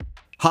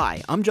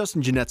Hi, I'm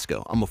Justin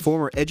Janetsko. I'm a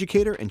former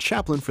educator and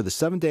chaplain for the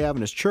Seventh-day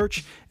Adventist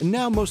Church, and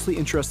now mostly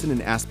interested in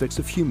aspects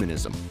of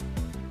humanism.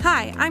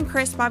 Hi, I'm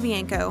Chris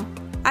Babianco.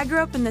 I grew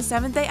up in the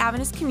Seventh-day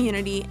Adventist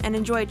community and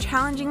enjoy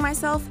challenging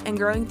myself and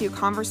growing through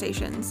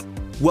conversations.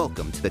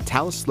 Welcome to the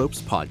Talus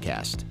Slopes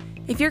podcast.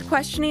 If you're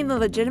questioning the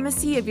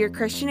legitimacy of your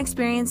Christian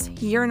experience,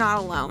 you're not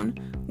alone.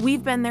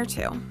 We've been there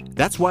too.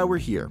 That's why we're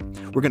here.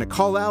 We're going to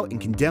call out and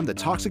condemn the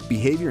toxic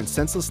behavior and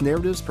senseless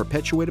narratives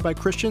perpetuated by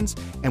Christians,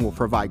 and we'll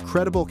provide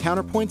credible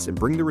counterpoints and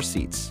bring the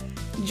receipts.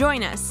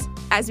 Join us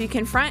as we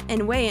confront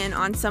and weigh in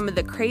on some of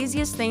the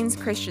craziest things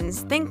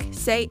Christians think,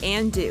 say,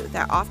 and do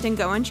that often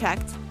go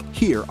unchecked.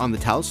 Here on the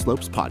Talus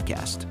Slopes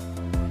podcast.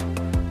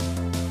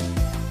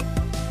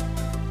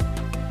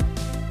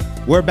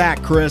 We're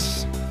back,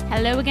 Chris.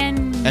 Hello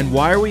again. And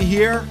why are we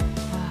here?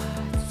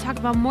 Let's talk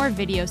about more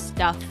video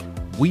stuff.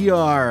 We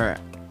are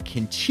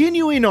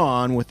continuing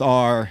on with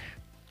our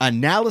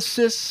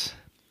analysis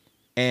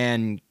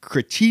and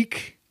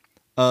critique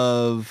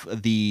of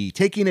the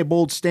Taking a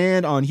Bold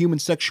Stand on Human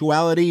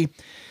Sexuality,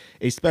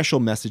 a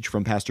special message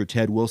from Pastor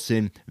Ted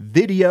Wilson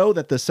video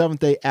that the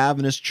Seventh-day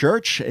Adventist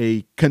Church,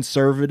 a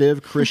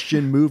conservative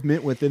Christian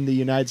movement within the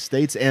United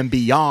States and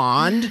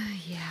beyond,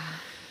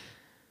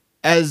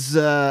 as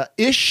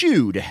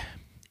issued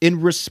in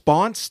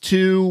response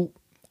to,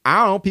 I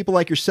don't know, people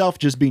like yourself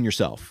just being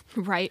yourself.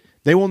 Right.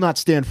 They will not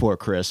stand for it,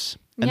 Chris.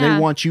 And they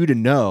want you to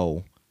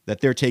know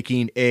that they're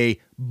taking a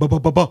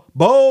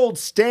bold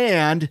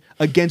stand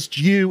against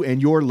you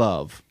and your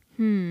love.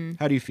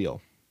 How do you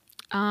feel?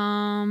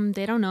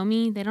 They don't know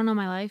me. They don't know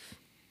my life.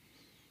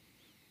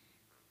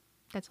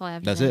 That's all I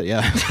have to say.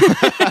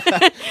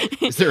 That's it,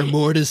 yeah. Is there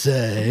more to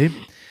say?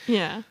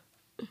 Yeah.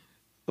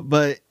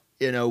 But,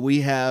 you know,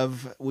 we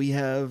have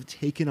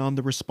taken on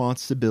the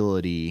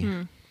responsibility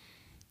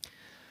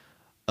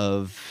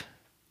of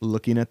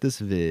looking at this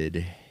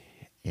vid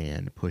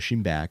and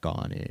pushing back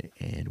on it,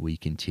 and we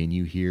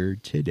continue here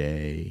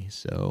today.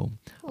 So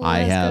I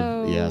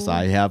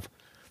have,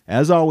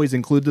 as always,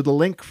 included the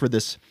link for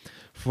this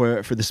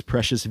for this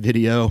precious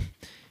video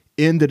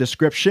in the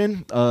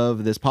description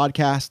of this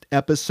podcast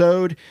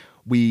episode.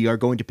 We are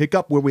going to pick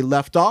up where we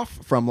left off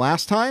from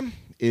last time.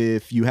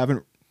 If you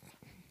haven't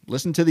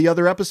listened to the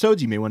other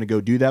episodes, you may want to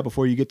go do that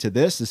before you get to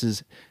this. This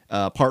is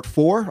part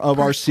 4 of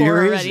our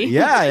series. Already.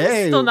 Yeah,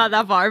 hey, still not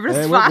that far, but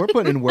it's we're fine.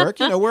 putting in work.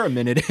 You know, we're a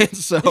minute in,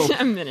 so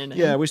A minute in.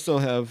 yeah, we still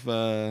have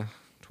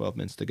 12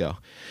 minutes to go.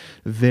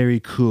 Very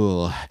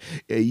cool.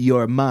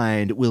 Your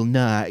mind will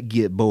not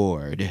get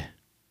bored.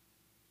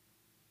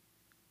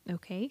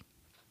 Okay.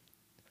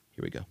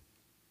 Here we go.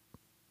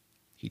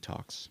 He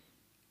talks.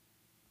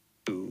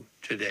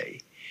 Today.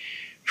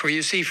 For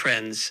you see,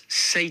 friends,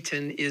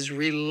 Satan is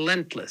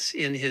relentless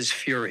in his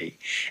fury,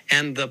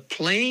 and the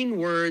plain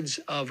words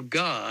of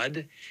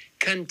God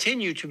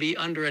continue to be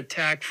under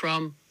attack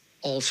from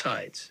all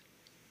sides.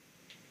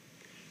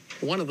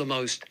 One of the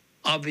most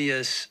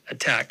obvious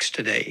attacks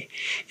today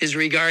is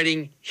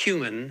regarding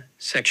human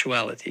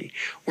sexuality,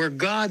 where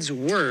God's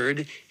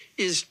word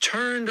is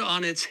turned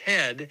on its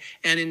head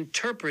and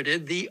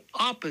interpreted the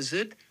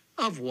opposite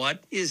of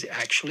what is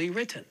actually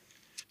written.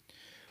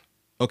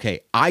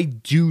 Okay, I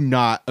do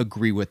not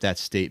agree with that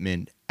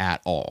statement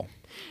at all.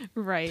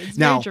 Right. It's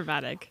Now, very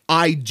dramatic.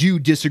 I do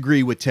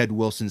disagree with Ted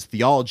Wilson's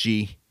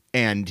theology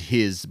and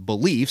his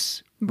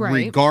beliefs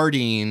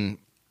regarding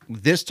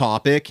this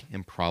topic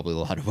and probably a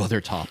lot of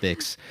other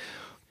topics.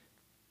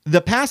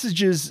 The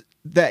passages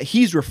that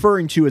he's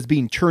referring to as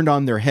being turned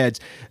on their heads,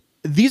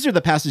 these are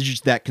the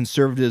passages that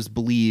conservatives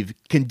believe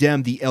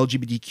condemn the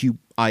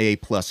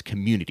LGBTQIA plus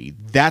community.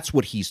 That's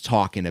what he's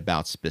talking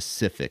about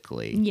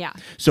specifically. Yeah.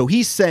 So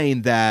he's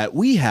saying that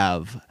we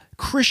have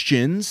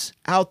Christians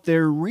out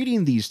there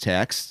reading these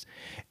texts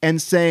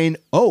and saying,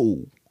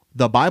 oh,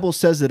 the Bible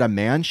says that a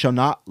man shall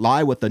not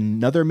lie with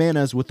another man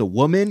as with a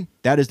woman.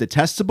 That is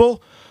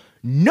detestable.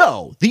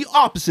 No, the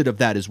opposite of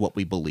that is what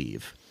we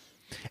believe.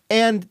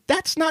 And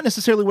that's not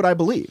necessarily what I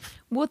believe.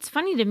 Well, it's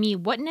funny to me.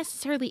 What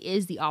necessarily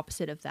is the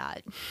opposite of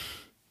that?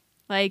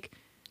 Like,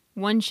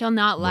 one shall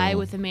not lie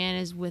with a man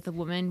as with a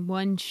woman.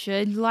 One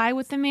should lie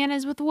with a man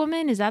as with a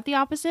woman. Is that the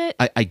opposite?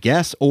 I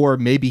guess. Or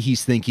maybe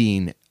he's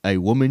thinking a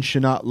woman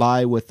should not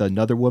lie with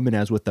another woman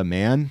as with a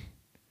man.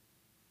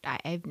 I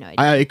have no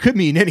idea. It could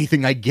mean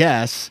anything, I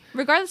guess.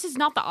 Regardless, it's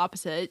not the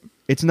opposite.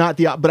 It's not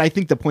but I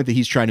think the point that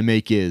he's trying to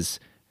make is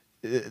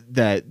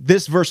that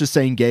this verse is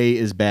saying gay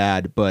is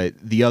bad, but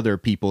the other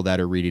people that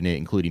are reading it,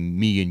 including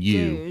me and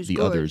you, the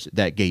others,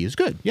 that gay is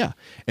good. Yeah.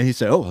 And he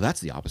said, oh, well, that's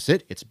the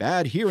opposite. It's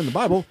bad here in the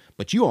Bible,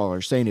 but you all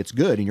are saying it's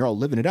good and you're all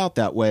living it out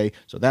that way.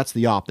 So that's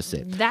the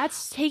opposite.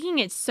 That's taking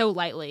it so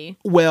lightly.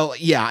 Well,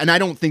 yeah. And I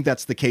don't think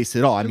that's the case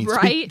at all. I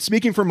mean,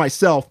 speaking for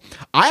myself,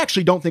 I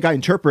actually don't think I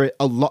interpret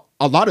a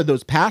lot of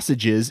those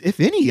passages,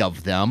 if any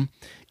of them,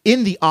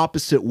 in the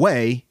opposite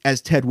way as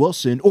Ted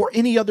Wilson or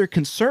any other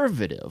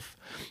conservative.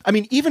 I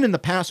mean, even in the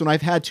past when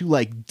I've had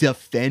to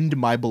defend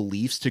my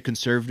beliefs to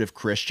conservative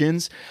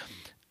Christians,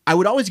 I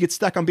would always get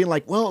stuck on being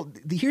like, well,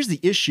 here's the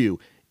issue.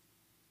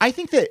 I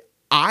think that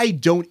I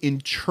don't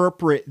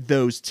interpret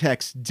those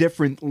texts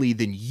differently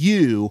than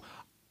you.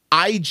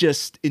 I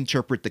just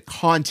interpret the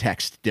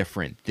context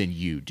different than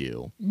you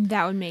do.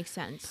 That would make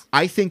sense.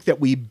 I think that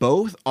we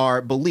both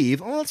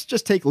believe, let's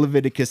just take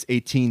Leviticus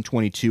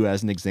 18:22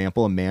 as an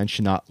example. A man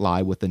should not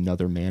lie with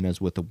another man as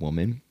with a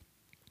woman.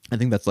 I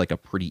think that's like a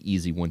pretty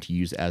easy one to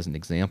use as an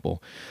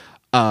example.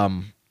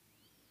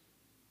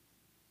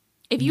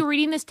 If you were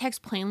reading this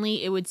text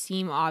plainly, it would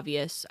seem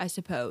obvious, I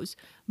suppose.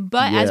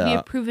 But as we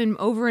have proven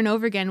over and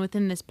over again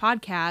within this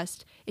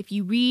podcast, if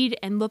you read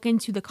and look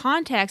into the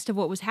context of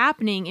what was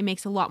happening, it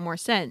makes a lot more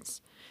sense.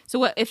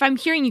 So if I'm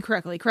hearing you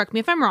correctly, correct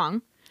me if I'm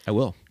wrong. I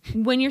will.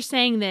 When you're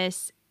saying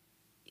this,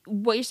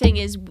 what you're saying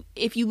is,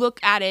 if you look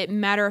at it,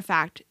 matter of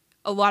fact,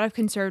 a lot of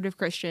conservative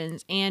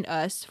Christians and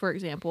us, for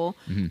example,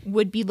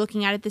 would be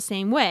looking at it the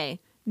same way.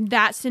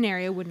 That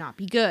scenario would not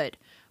be good.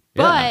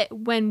 But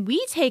when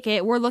we take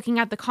it, we're looking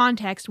at the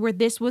context where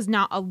this was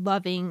not a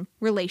loving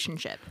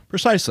relationship.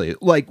 Precisely.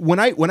 Like when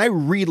I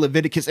read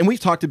Leviticus, and we've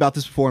talked about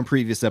this before in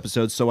previous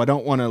episodes, so I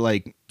don't want to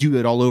like do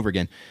it all over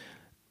again.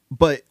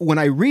 But when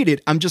I read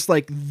it, I'm just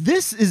like,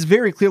 this is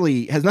very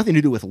clearly has nothing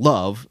to do with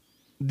love.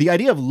 The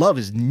idea of love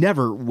is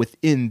never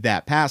within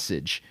that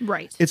passage.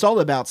 Right. It's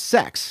all about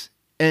sex.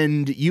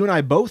 And you and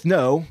I both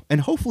know, and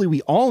hopefully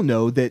we all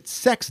know, that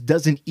sex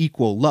doesn't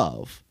equal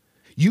love.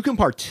 You can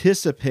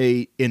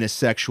participate in a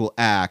sexual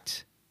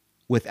act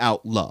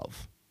without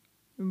love.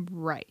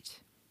 Right.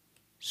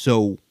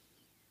 So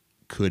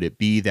could it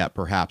be that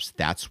perhaps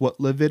that's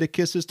what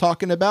Leviticus is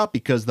talking about?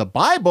 Because the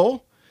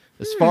Bible,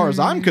 as far as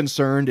I'm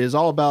concerned, is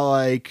all about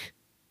like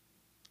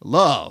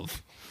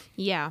love.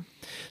 Yeah.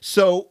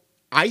 So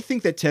I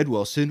think that Ted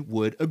Wilson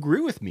would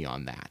agree with me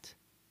on that.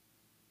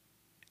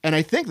 And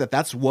I think that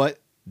that's what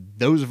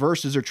those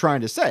verses are trying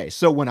to say.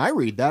 So when I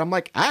read that, I'm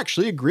like, I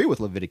actually agree with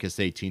Leviticus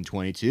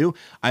 18:22.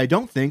 I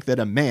don't think that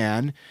a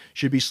man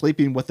should be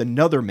sleeping with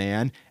another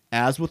man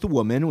as with a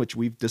woman, which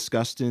we've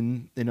discussed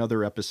in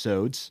other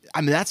episodes.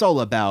 I mean, that's all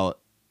about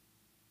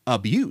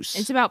abuse.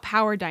 It's about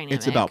power dynamic.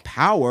 It's about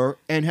power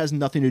and has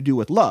nothing to do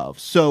with love.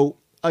 So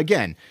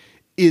again,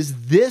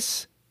 is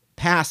this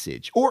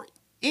passage or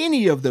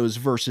any of those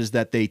verses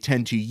that they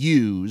tend to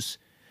use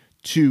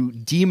to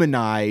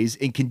demonize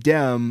and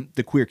condemn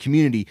the queer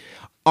community,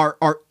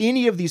 are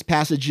any of these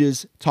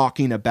passages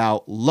talking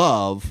about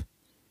love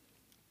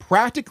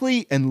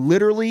practically and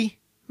literally?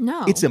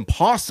 No. It's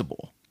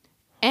impossible.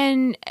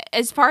 And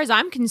as far as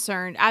I'm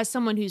concerned, as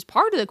someone who's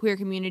part of the queer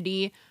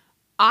community,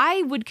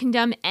 I would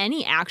condemn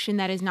any action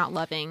that is not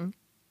loving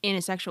in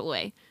a sexual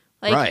way.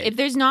 Like, if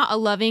there's not a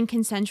loving,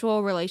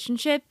 consensual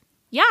relationship,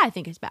 yeah, I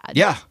think it's bad.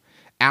 Yeah.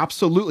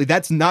 Absolutely.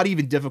 That's not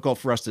even difficult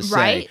for us to say.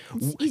 Right?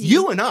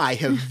 You and I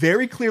have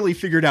very clearly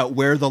figured out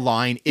where the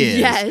line is.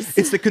 Yes.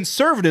 It's the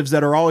conservatives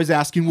that are always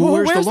asking, well,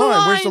 where's the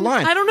line? Where's the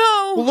line? I don't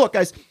know. Well, look,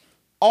 guys,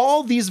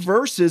 all these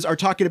verses are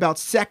talking about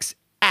sex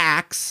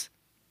acts,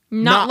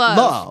 not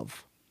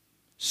love.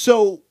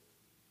 So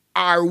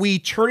are we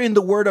turning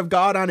the word of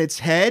God on its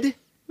head?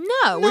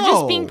 No, we're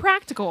just being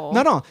practical.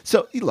 No.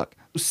 So look,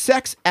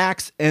 sex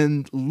acts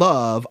and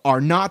love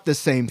are not the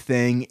same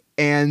thing,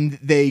 and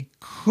they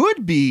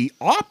could be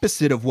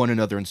opposite of one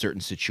another in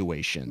certain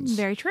situations.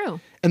 Very true.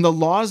 And the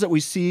laws that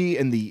we see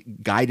and the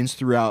guidance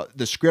throughout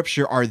the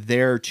scripture are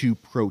there to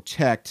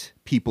protect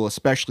people,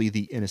 especially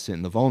the innocent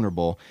and the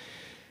vulnerable,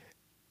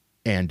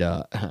 and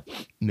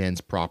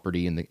men's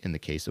property in the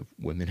case of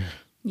women.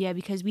 Yeah,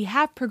 because we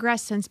have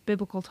progressed since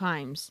biblical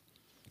times.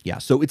 Yeah,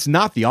 so it's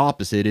not the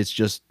opposite. It's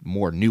just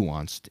more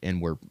nuanced,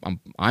 and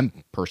I'm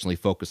personally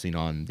focusing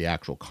on the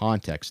actual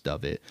context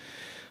of it.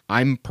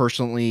 I'm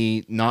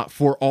personally not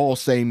for all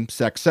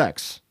same-sex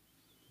sex,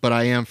 but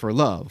I am for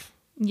love.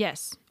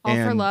 Yes, all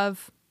for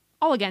love,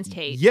 all against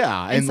hate.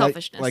 Yeah, and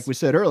selfishness. Like we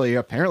said earlier,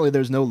 apparently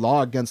there's no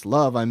law against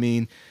love. I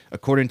mean,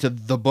 according to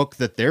the book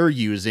that they're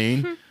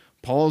using,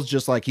 Paul's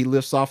just like, he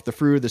lifts off the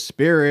fruit of the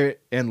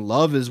Spirit, and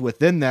love is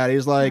within that.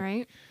 He's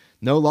like,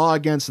 no law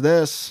against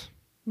this.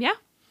 Yeah.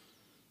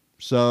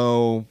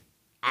 So,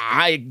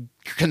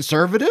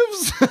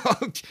 conservatives?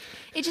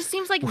 It just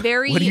seems like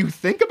very... What do you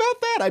think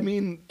about that? I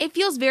mean... It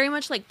feels very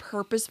much like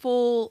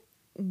purposeful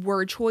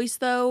word choice,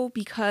 though,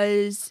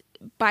 because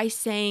by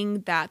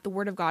saying that the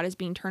word of God is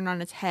being turned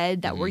on its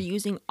head, that we're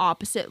using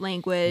opposite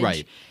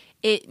language,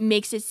 it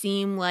makes it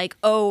seem like,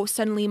 oh,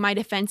 suddenly my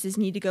defenses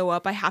need to go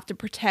up. I have to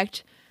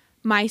protect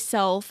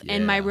myself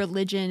and my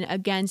religion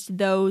against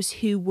those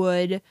who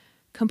would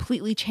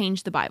completely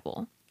change the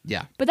Bible.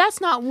 Yeah. But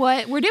that's not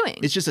what we're doing.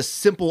 It's just a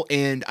simple,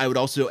 and I would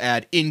also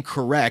add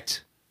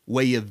incorrect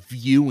way of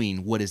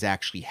viewing what is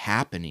actually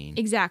happening.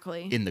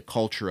 Exactly. In the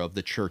culture of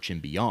the church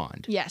and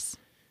beyond. Yes.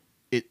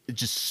 It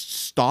just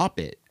stop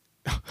it.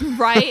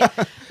 Right?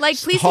 Like,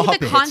 please see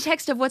the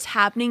context of what's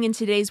happening in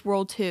today's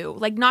world, too.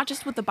 Like, not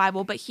just with the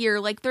Bible, but here.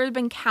 Like, there have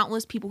been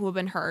countless people who have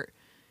been hurt.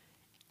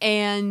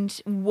 And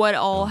what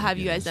all have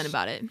you guys done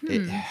about it?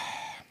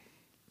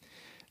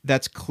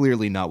 That's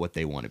clearly not what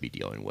they want to be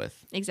dealing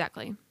with.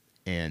 Exactly.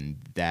 And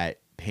that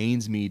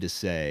pains me to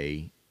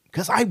say,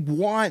 because I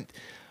want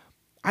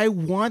I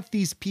want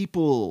these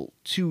people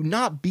to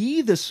not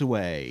be this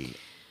way.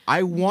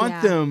 I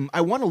want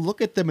to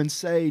look at them and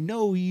say,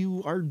 no,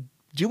 you are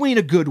doing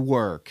a good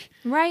work.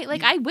 Right?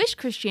 Like, I wish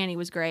Christianity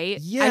was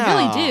great. Yeah. I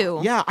really do.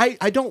 Yeah,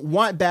 I don't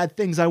want bad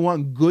things. I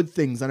want good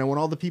things. And I want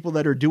all the people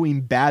that are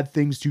doing bad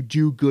things to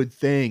do good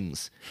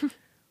things.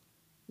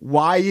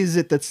 Why is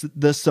it that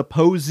the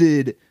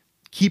supposed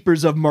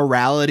keepers of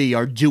morality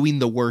are doing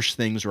the worst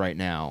things right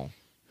now?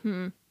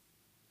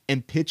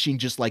 And pitching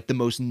just like the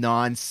most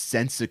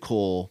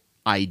nonsensical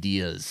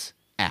ideas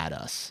at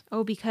us.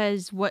 Oh,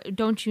 because what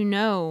don't you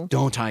know?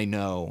 Don't I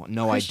know?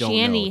 No, I don't know.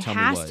 Christianity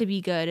has to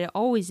be good. It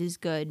always is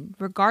good,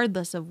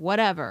 regardless of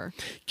whatever.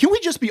 Can we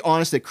just be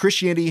honest that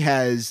Christianity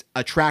has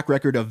a track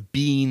record of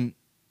being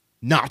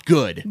not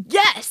good?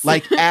 Yes.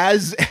 Like,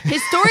 as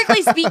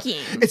historically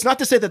speaking. It's not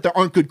to say that there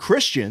aren't good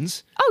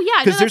Christians. Oh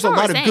yeah, because there's a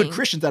lot of good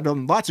Christians that have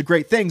done lots of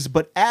great things.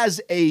 But as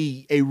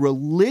a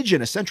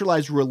religion, a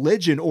centralized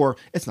religion, or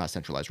it's not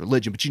centralized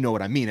religion, but you know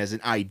what I mean, as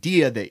an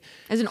idea that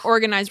as an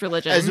organized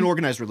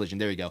religion.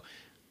 There you go.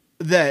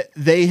 That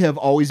they have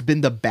always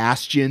been the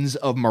bastions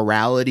of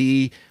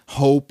morality,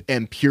 hope,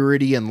 and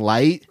purity and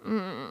light.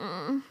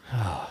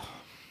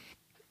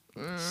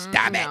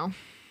 Stop it.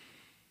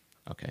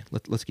 Okay,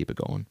 let's keep it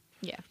going.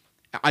 Yeah.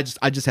 I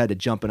just had to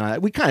jump in on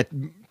that. We kind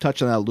of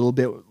touched on that a little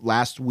bit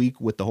last week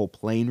with the whole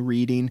plain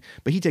reading,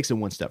 but he takes it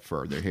one step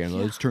further here and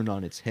let's turn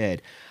on its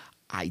head.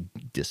 I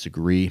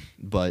disagree,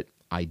 but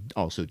I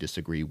also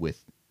disagree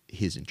with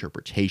his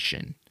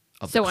interpretation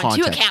of the context.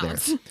 So on two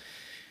accounts. There.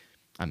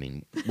 I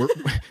mean,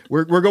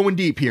 we're going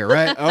deep here,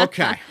 right?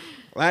 Okay.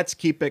 Let's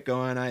keep it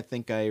going. I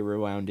think I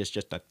rewound this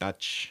just a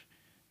touch.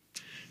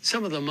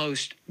 Some of the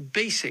most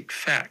basic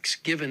facts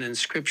given in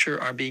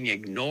Scripture are being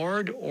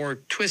ignored or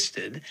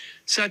twisted,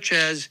 such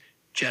as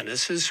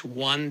Genesis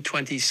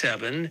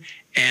 1:27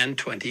 and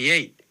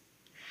 28.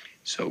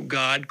 So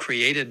God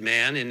created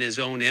man in his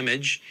own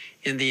image.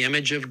 In the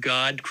image of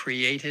God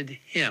created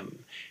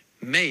him.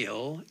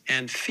 Male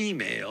and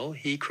female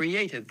he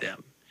created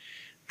them.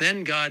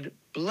 Then God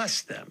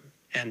blessed them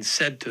and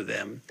said to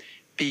them,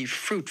 "Be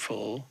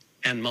fruitful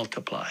and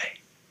multiply."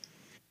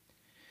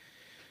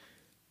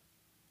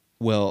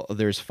 Well,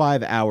 there's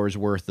 5 hours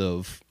worth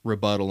of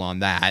rebuttal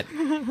on that.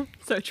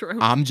 So true.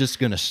 I'm just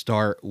going to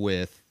start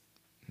with,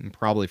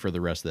 probably for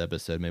the rest of the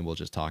episode, maybe we'll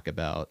just talk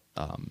about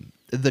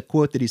the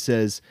quote that he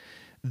says,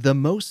 "The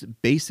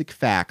most basic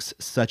facts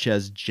such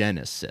as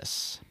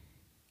Genesis."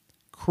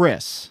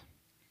 Chris.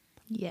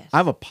 Yes. I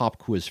have a pop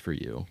quiz for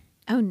you.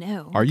 Oh,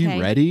 no. Are you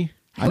ready?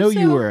 I know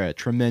you are a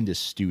tremendous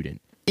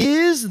student.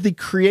 Is the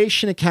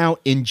creation account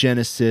in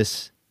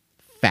Genesis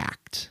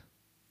fact?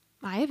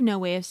 I have no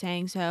way of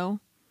saying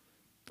so.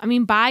 I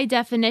mean, by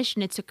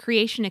definition, it's a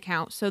creation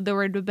account, so there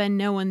would have been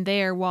no one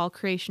there while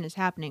creation is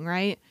happening,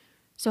 right?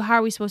 So how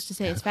are we supposed to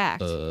say it's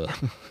fact?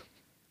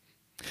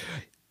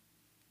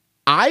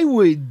 I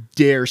would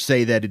dare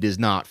say that it is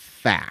not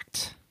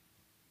fact.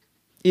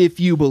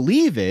 If you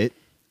believe it,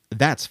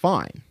 that's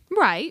fine.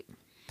 Right.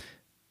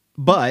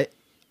 But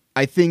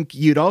I think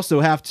you'd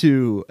also have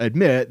to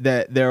admit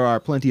that there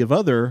are plenty of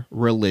other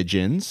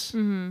religions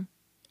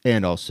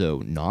and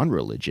also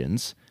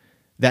non-religions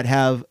that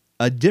have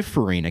a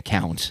differing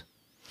account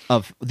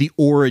of the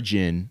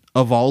origin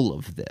of all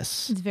of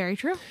this. It's very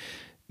true.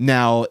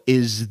 Now,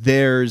 is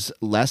theirs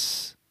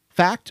less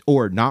fact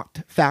or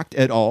not fact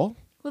at all?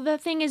 Well, the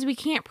thing is, we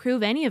can't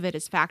prove any of it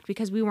as fact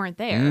because we weren't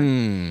there.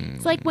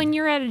 It's like when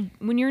you're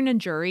in a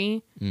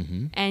jury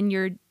and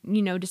you're,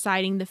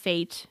 deciding the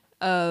fate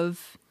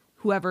of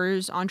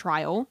whoever's on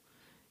trial.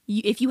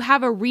 If you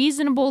have a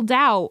reasonable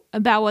doubt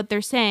about what they're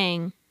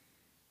saying,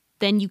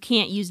 then you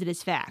can't use it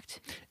as fact.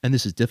 And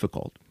this is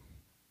difficult.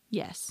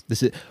 Yes.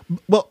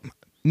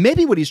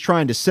 Maybe what he's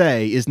trying to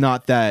say is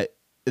not that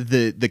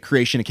the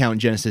creation account in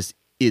Genesis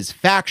is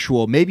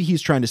factual. Maybe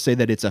he's trying to say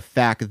that it's a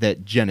fact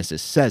that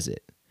Genesis says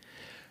it.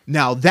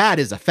 Now, that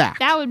is a fact.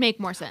 That would make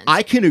more sense.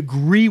 I can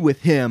agree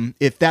with him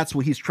if that's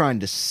what he's trying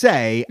to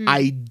say.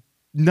 I'm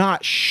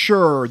not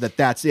sure that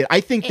that's it.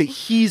 I think that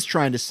he's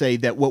trying to say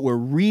that what we're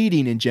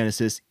reading in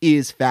Genesis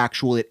is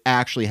factual. It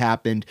actually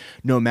happened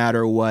no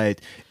matter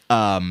what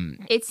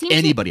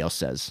anybody else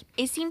says.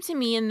 It seemed to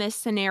me in this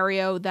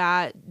scenario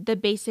that the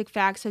basic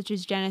facts such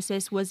as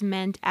Genesis was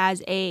meant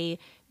as a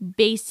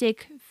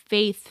basic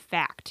faith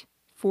fact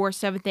for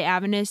Seventh-day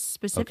Adventists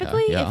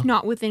specifically, if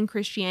not within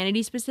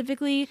Christianity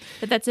specifically,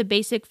 that's a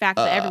basic fact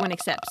that everyone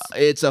accepts.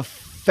 It's a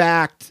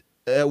fact.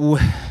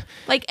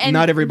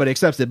 Not everybody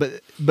accepts it,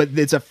 but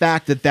it's a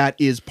fact that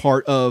is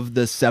part of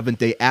the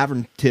Seventh-day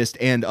Adventist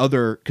and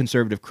other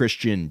conservative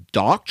Christian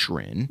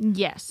doctrine.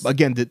 Yes.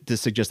 Again, to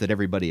suggest that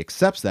everybody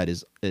accepts that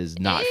is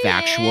not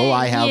factual.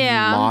 I have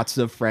lots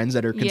of friends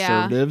that are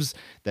conservatives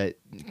that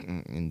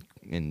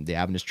in the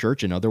Adventist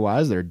church and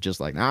otherwise, they're just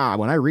like, nah,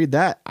 when I read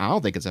that, I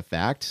don't think it's a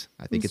fact.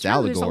 I think it's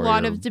allegory. There's a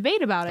lot of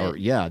debate about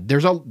it.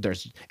 There's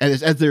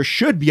as there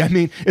should be. I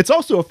mean, it's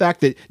also a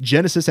fact that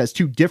Genesis has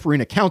two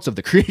differing accounts of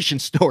the creation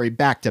story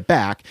back to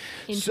back.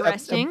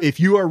 Interesting. So, if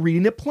you are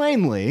reading it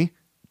plainly,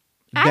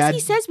 as he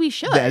says we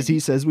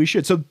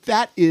should. So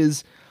that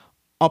is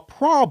a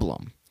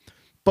problem.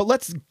 But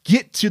let's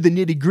get to the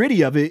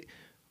nitty-gritty of it.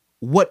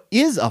 What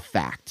is a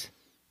fact?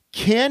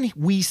 Can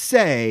we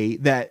say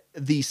that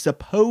the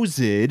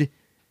supposed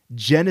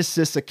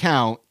Genesis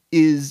account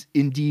is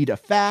indeed a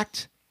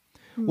fact?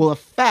 Well, a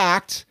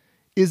fact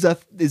is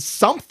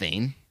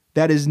something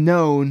that is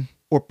known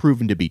or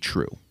proven to be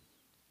true.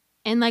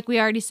 And like we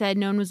already said,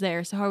 no one was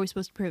there, so how are we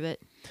supposed to prove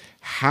it?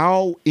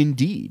 How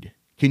indeed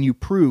can you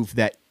prove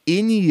that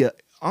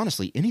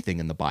honestly, anything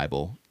in the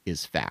Bible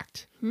is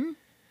fact?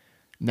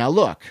 Now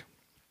look,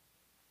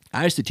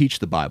 I used to teach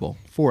the Bible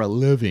for a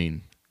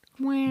living.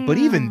 Wow. But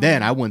even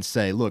then, I wouldn't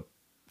say, look,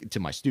 to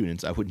my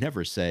students, I would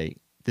never say,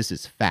 this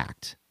is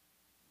fact.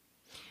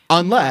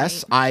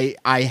 Unless I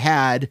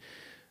had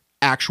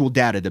actual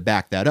data to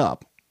back that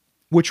up.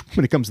 Which,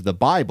 when it comes to the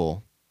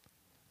Bible,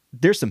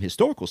 there's some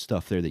historical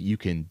stuff there that you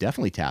can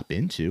definitely tap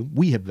into.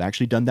 We have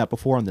actually done that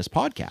before on this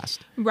podcast.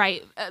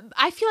 Right.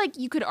 I feel like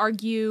you could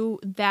argue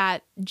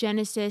that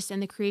Genesis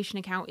and the creation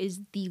account is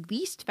the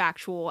least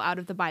factual out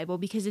of the Bible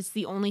because it's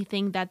the only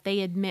thing that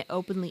they admit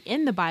openly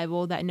in the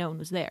Bible that no one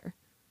was there.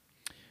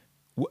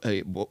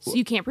 So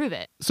you can't prove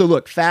it. So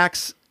look,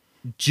 facts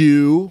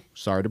do,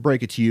 sorry to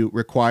break it to you,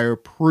 require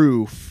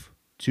proof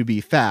to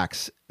be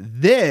facts.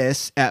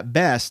 This, at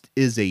best,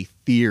 is a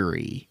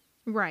theory.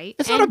 Right.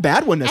 It's not a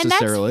bad one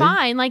necessarily. And that's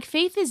fine. Like,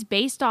 faith is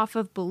based off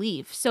of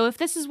belief. So if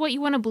this is what you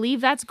want to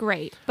believe, that's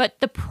great. But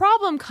the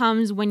problem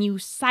comes when you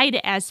cite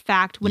it as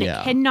fact when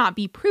it cannot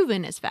be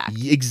proven as fact.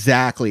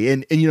 Exactly.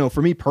 And you know,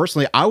 for me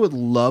personally, I would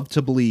love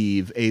to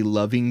believe a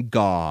loving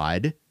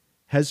God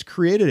has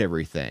created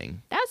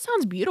everything. That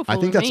sounds beautiful. I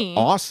think that's me.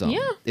 awesome.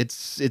 Yeah.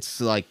 It's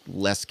like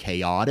less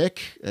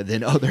chaotic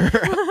than other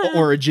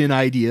origin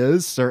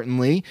ideas,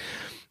 certainly.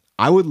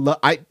 I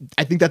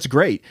think that's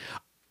great.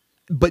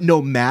 But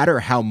no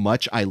matter how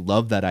much I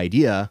love that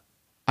idea,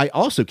 I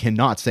also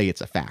cannot say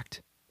it's a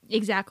fact.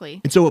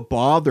 Exactly. And so it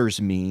bothers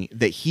me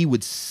that he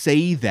would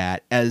say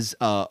that as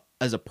a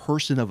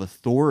person of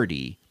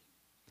authority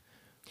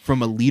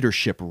from a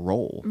leadership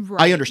role.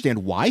 Right. I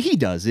understand why he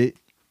does it,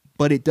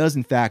 but it does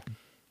in fact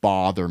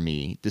bother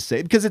me to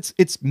say, because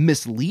it's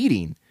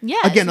misleading.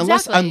 Yes, again,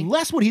 exactly.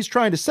 unless what he's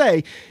trying to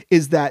say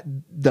is that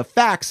the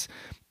facts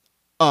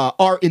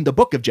are in the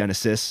book of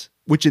Genesis,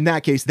 which in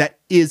that case, that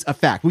is a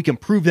fact. We can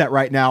prove that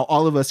right now.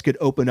 All of us could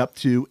open up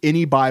to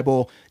any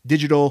Bible,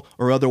 digital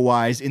or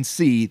otherwise, and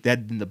see that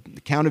in the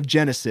account of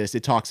Genesis,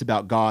 it talks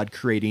about God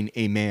creating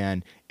a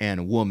man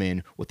and a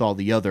woman with all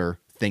the other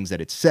things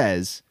that it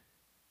says.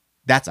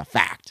 That's a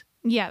fact.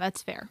 Yeah,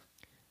 that's fair.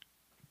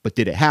 But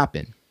did it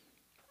happen?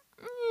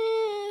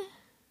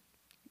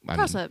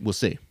 We'll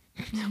see.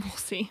 We'll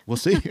see. We'll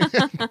see.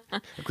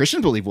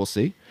 Christians believe we'll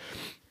see.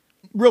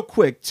 Real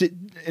quick,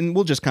 and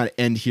we'll just kind of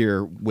end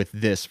here with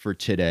this for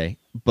today,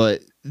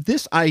 but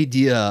this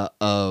idea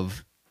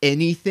of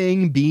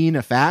anything being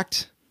a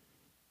fact,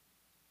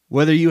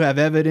 whether you have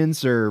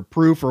evidence or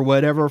proof or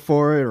whatever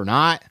for it or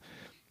not,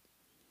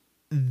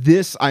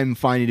 this I'm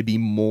finding to be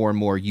more and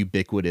more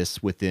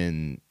ubiquitous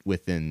within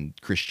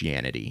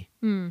Christianity.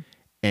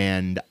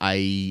 And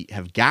I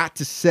have got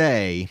to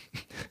say,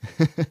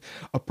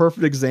 a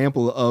perfect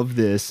example of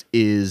this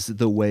is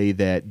the way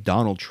that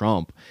Donald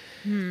Trump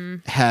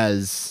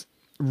has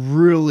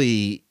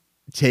really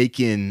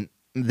taken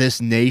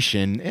this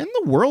nation and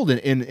the world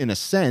in a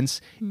sense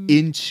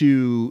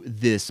into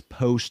this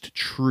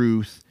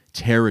post-truth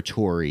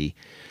territory.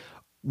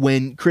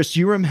 When, Chris,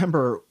 you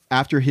remember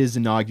after his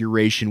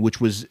inauguration, which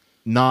was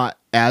not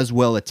as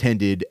well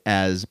attended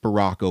as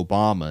Barack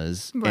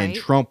Obama's, right. and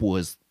Trump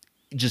was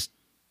just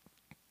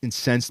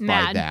incensed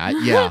Mad. by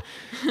that. Yeah.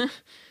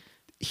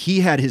 He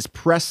had his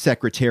press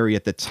secretary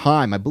at the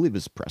time, I believe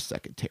his press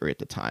secretary at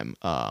the time,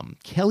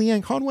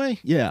 Kellyanne Conway.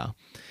 Yeah.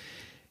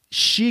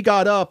 She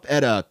got up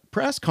at a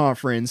press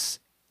conference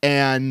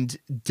and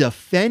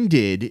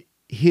defended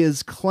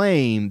his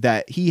claim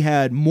that he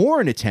had more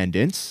in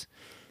attendance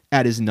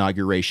at his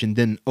inauguration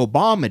than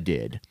Obama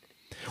did,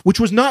 which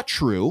was not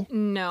true.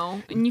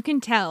 No, and you can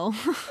tell.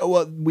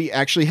 Well, we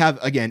actually have,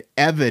 again,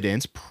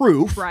 evidence,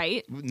 proof.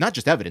 Right. Not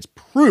just evidence,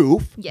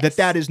 proof Yes.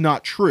 that is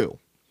not true.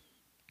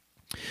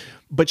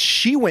 But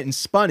she went and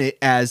spun it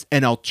as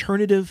an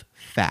alternative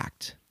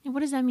fact. What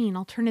does that mean?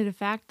 Alternative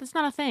fact? That's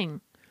not a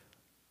thing.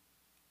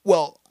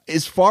 Well,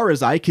 as far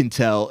as I can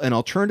tell, an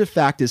alternative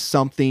fact is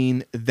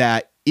something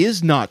that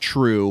is not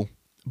true,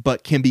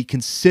 but can be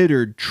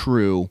considered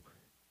true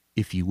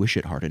if you wish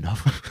it hard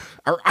enough.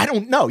 Or I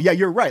don't know. Yeah,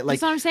 you're right. Like,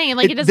 that's what I'm saying.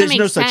 Like, it doesn't make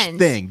sense. There's no such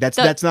thing. That's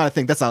not a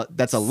thing. That's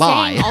a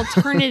lie. Saying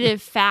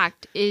alternative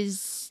fact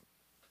is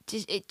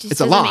it just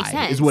it's a doesn't lie make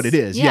sense. is what it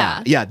is.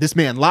 Yeah. This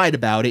man lied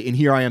about it, and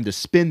here I am to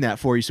spin that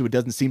for you so it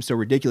doesn't seem so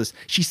ridiculous.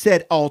 She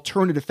said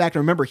alternative fact. I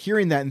remember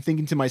hearing that and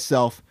thinking to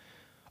myself,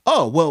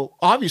 oh, well,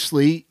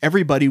 obviously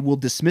everybody will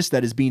dismiss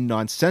that as being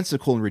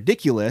nonsensical and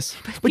ridiculous.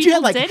 But you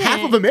had like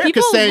half of America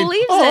people saying,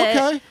 oh, it.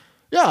 okay.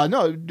 Yeah,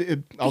 no,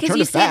 because alternative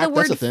you say fact, the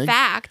word that's a thing.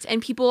 fact,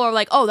 and people are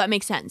like, "Oh, that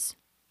makes sense."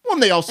 Well,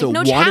 and they also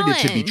like, no wanted it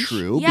to be challenge.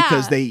 true Yeah.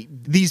 because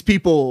these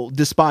people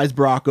despise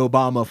Barack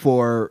Obama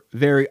for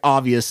very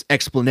obvious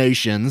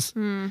explanations.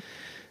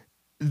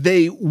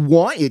 they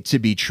want it to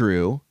be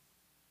true,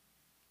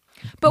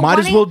 but might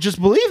as well just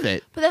believe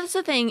it. But that's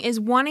the thing, is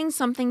wanting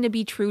something to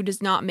be true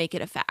does not make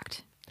it a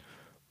fact.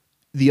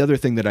 The other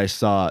thing that I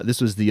saw,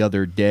 this was the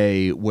other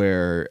day,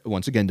 where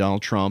once again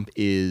Donald Trump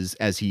is,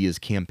 as he is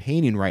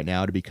campaigning right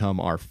now to become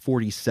our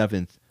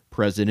 47th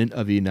president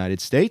of the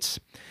United States.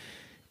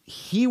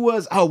 He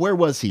was, where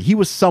was he? He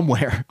was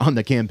somewhere on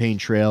the campaign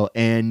trail,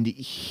 and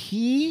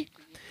he,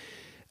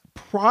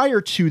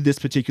 prior to this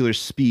particular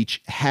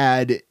speech,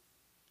 had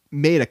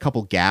made a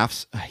couple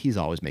gaffes. He's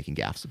always making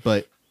gaffes,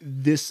 but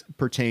this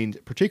pertained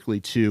particularly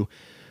to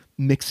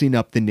mixing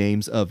up the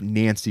names of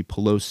Nancy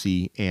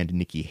Pelosi and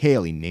Nikki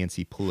Haley.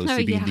 Nancy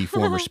Pelosi being the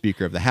former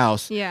Speaker of the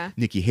House. Yeah.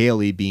 Nikki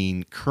Haley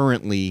being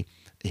currently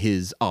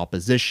his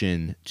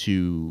opposition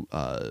to,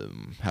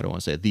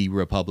 the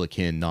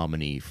Republican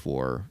nominee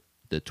for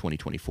the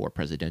 2024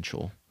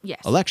 presidential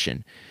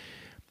election.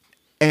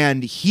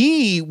 And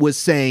he was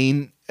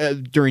saying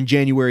during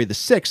January the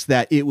 6th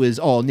that it was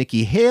all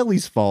Nikki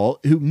Haley's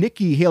fault, who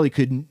Nikki Haley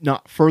could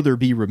not further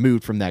be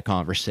removed from that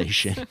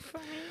conversation.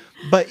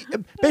 But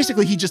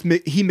basically,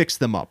 he mixed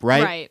them up,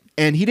 right? Right.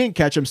 And he didn't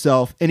catch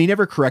himself, and he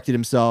never corrected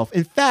himself.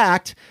 In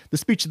fact, the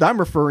speech that I'm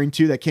referring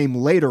to that came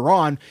later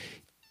on,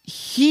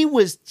 he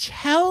was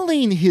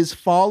telling his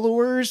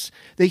followers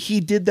that he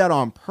did that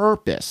on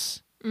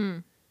purpose.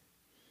 And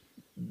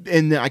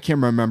I can't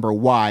remember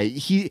why.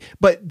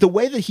 But the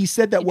way that he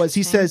said that was,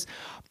 he says,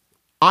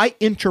 I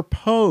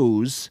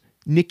interpose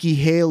Nikki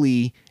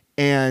Haley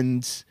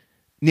and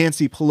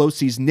Nancy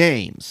Pelosi's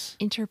names.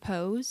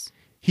 Interpose?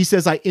 He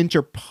says, I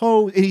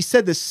interpose, and he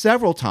said this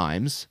several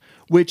times,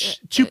 which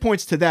 2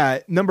 points to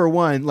that. Number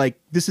one,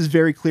 this is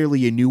very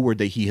clearly a new word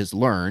that he has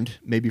learned,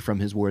 maybe from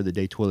his word of the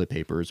day toilet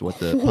paper is what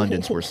the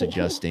pundits were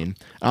suggesting. And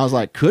I was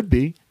like, could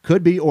be,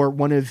 or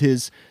one of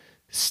his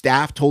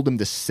staff told him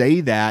to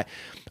say that.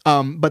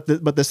 But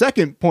the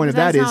second point of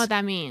that is, that's not what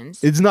that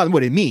means. It's not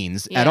what it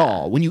means at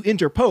all. When you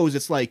interpose,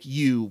 it's like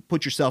you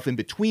put yourself in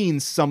between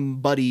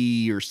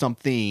somebody or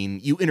something.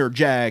 You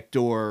interject,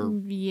 or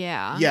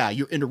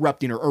you're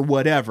interrupting or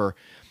whatever.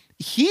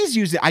 He's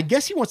using, I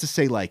guess he wants to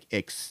say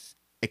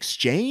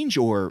exchange,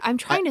 or I'm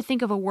trying to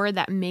think of a word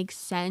that makes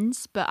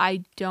sense, but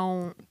I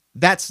don't.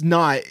 That's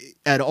not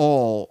at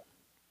all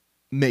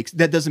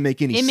that doesn't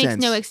make any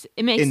sense.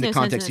 It makes in no the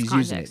context sense in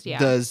he's using it. Yeah.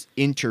 Does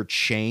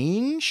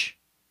interchange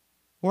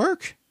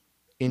work?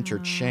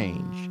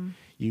 Interchange.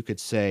 You could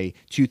say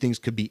two things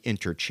could be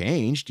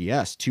interchanged.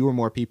 Yes, two or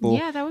more people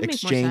that would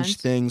exchange make more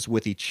sense. things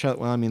with each other.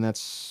 Well, I mean,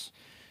 that's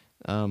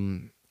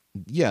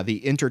the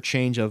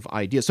interchange of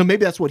ideas. So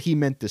maybe that's what he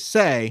meant to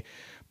say,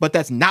 but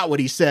that's not what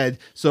he said.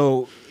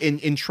 So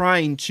in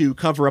trying to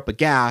cover up a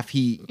gaffe,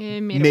 he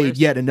made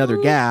yet another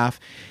gaffe,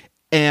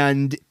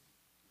 and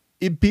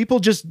people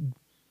just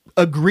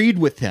agreed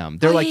with him.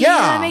 They're like,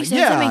 that makes sense.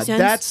 That makes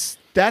sense.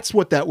 That's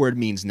what that word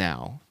means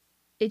now.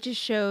 It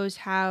just shows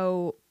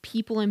how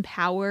people in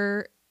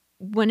power,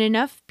 when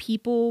enough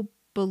people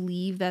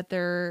believe that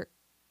they're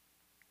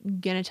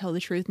going to tell the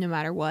truth no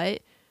matter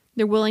what,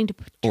 they're willing to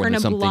turn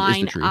a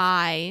blind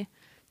eye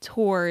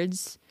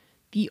towards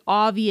the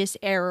obvious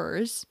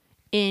errors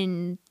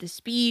in the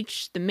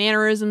speech, the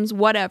mannerisms,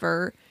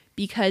 whatever,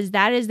 because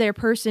that is their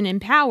person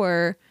in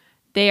power.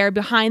 They are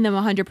behind them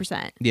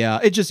 100%.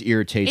 Yeah, it just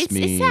irritates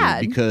me. It's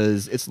sad.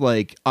 Because it's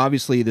like,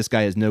 obviously this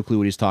guy has no clue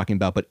what he's talking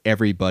about, but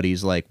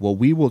everybody's like, well,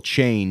 we will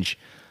change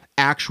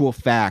actual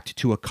fact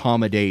to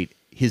accommodate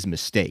his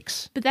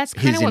mistakes. But that's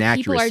kind of what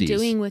people are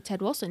doing with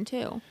Ted Wilson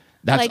too.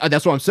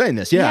 That's what I'm saying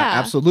this. Yeah,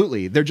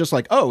 absolutely. They're just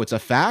like, oh, it's a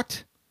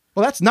fact?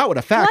 Well, that's not what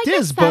a fact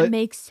is, but that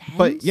makes sense.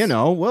 But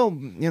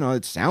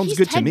it sounds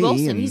good to me. He's Ted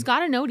Wilson. He's got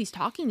to know what he's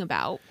talking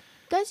about.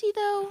 Does he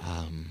though?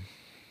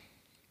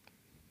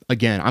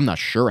 Again, I'm not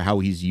sure how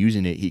he's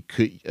using it. He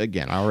could,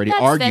 again, I already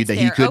argued that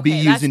he could be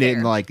using it,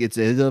 and it's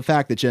a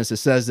fact that Genesis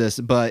says this,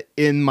 but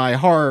in my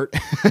heart,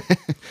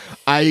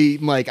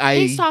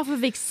 based off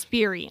of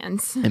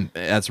experience. And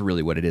that's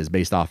really what it is,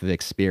 based off of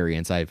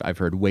experience. I've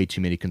heard way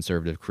too many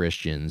conservative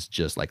Christians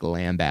just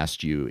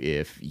lambast you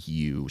if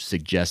you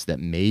suggest that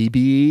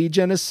maybe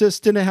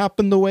Genesis didn't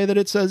happen the way that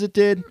it says it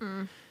did.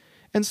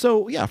 And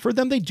so, for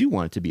them, they do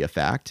want it to be a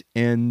fact,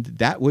 and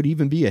that would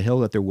even be a hill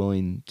that they're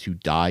willing to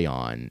die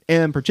on,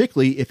 and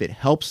particularly if it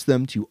helps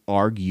them to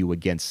argue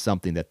against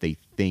something that they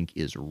think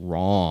is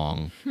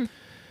wrong,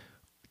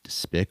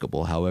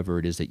 despicable, however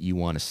it is that you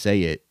want to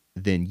say it,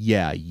 then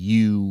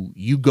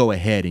you go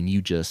ahead and you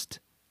just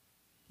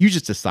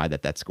decide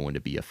that that's going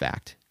to be a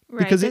fact, right,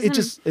 because it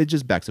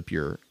just backs up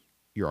your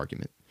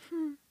argument.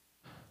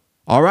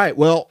 All right,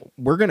 well,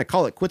 we're going to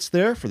call it quits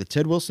there for the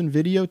Ted Wilson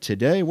video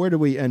today. Where do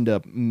we end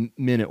up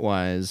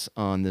minute-wise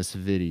on this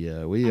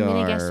video? We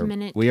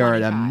are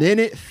at a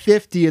minute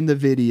 50 in the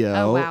video.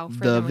 Oh, wow.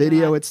 The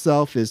video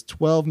itself is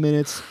 12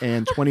 minutes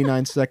and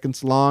 29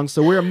 seconds long,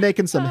 so we're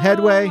making some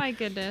headway. Oh, my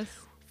goodness.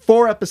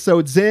 4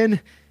 episodes in,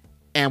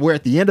 and we're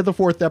at the end of the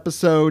 4th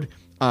episode.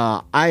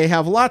 I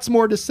have lots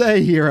more to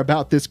say here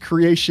about this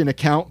creation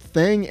account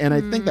thing, and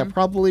I think that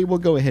probably we'll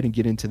go ahead and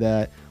get into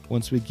that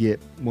once we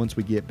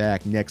get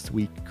back next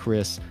week,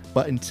 Chris.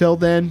 But until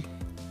then,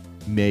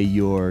 May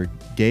your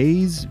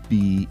days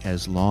be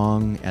as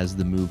long as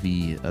the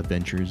movie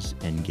Avengers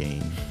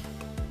Endgame.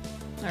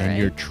 And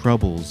your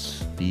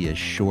troubles be as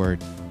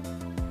short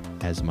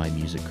as my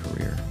music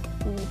career.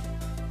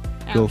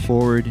 Go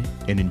forward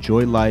and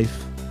enjoy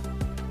life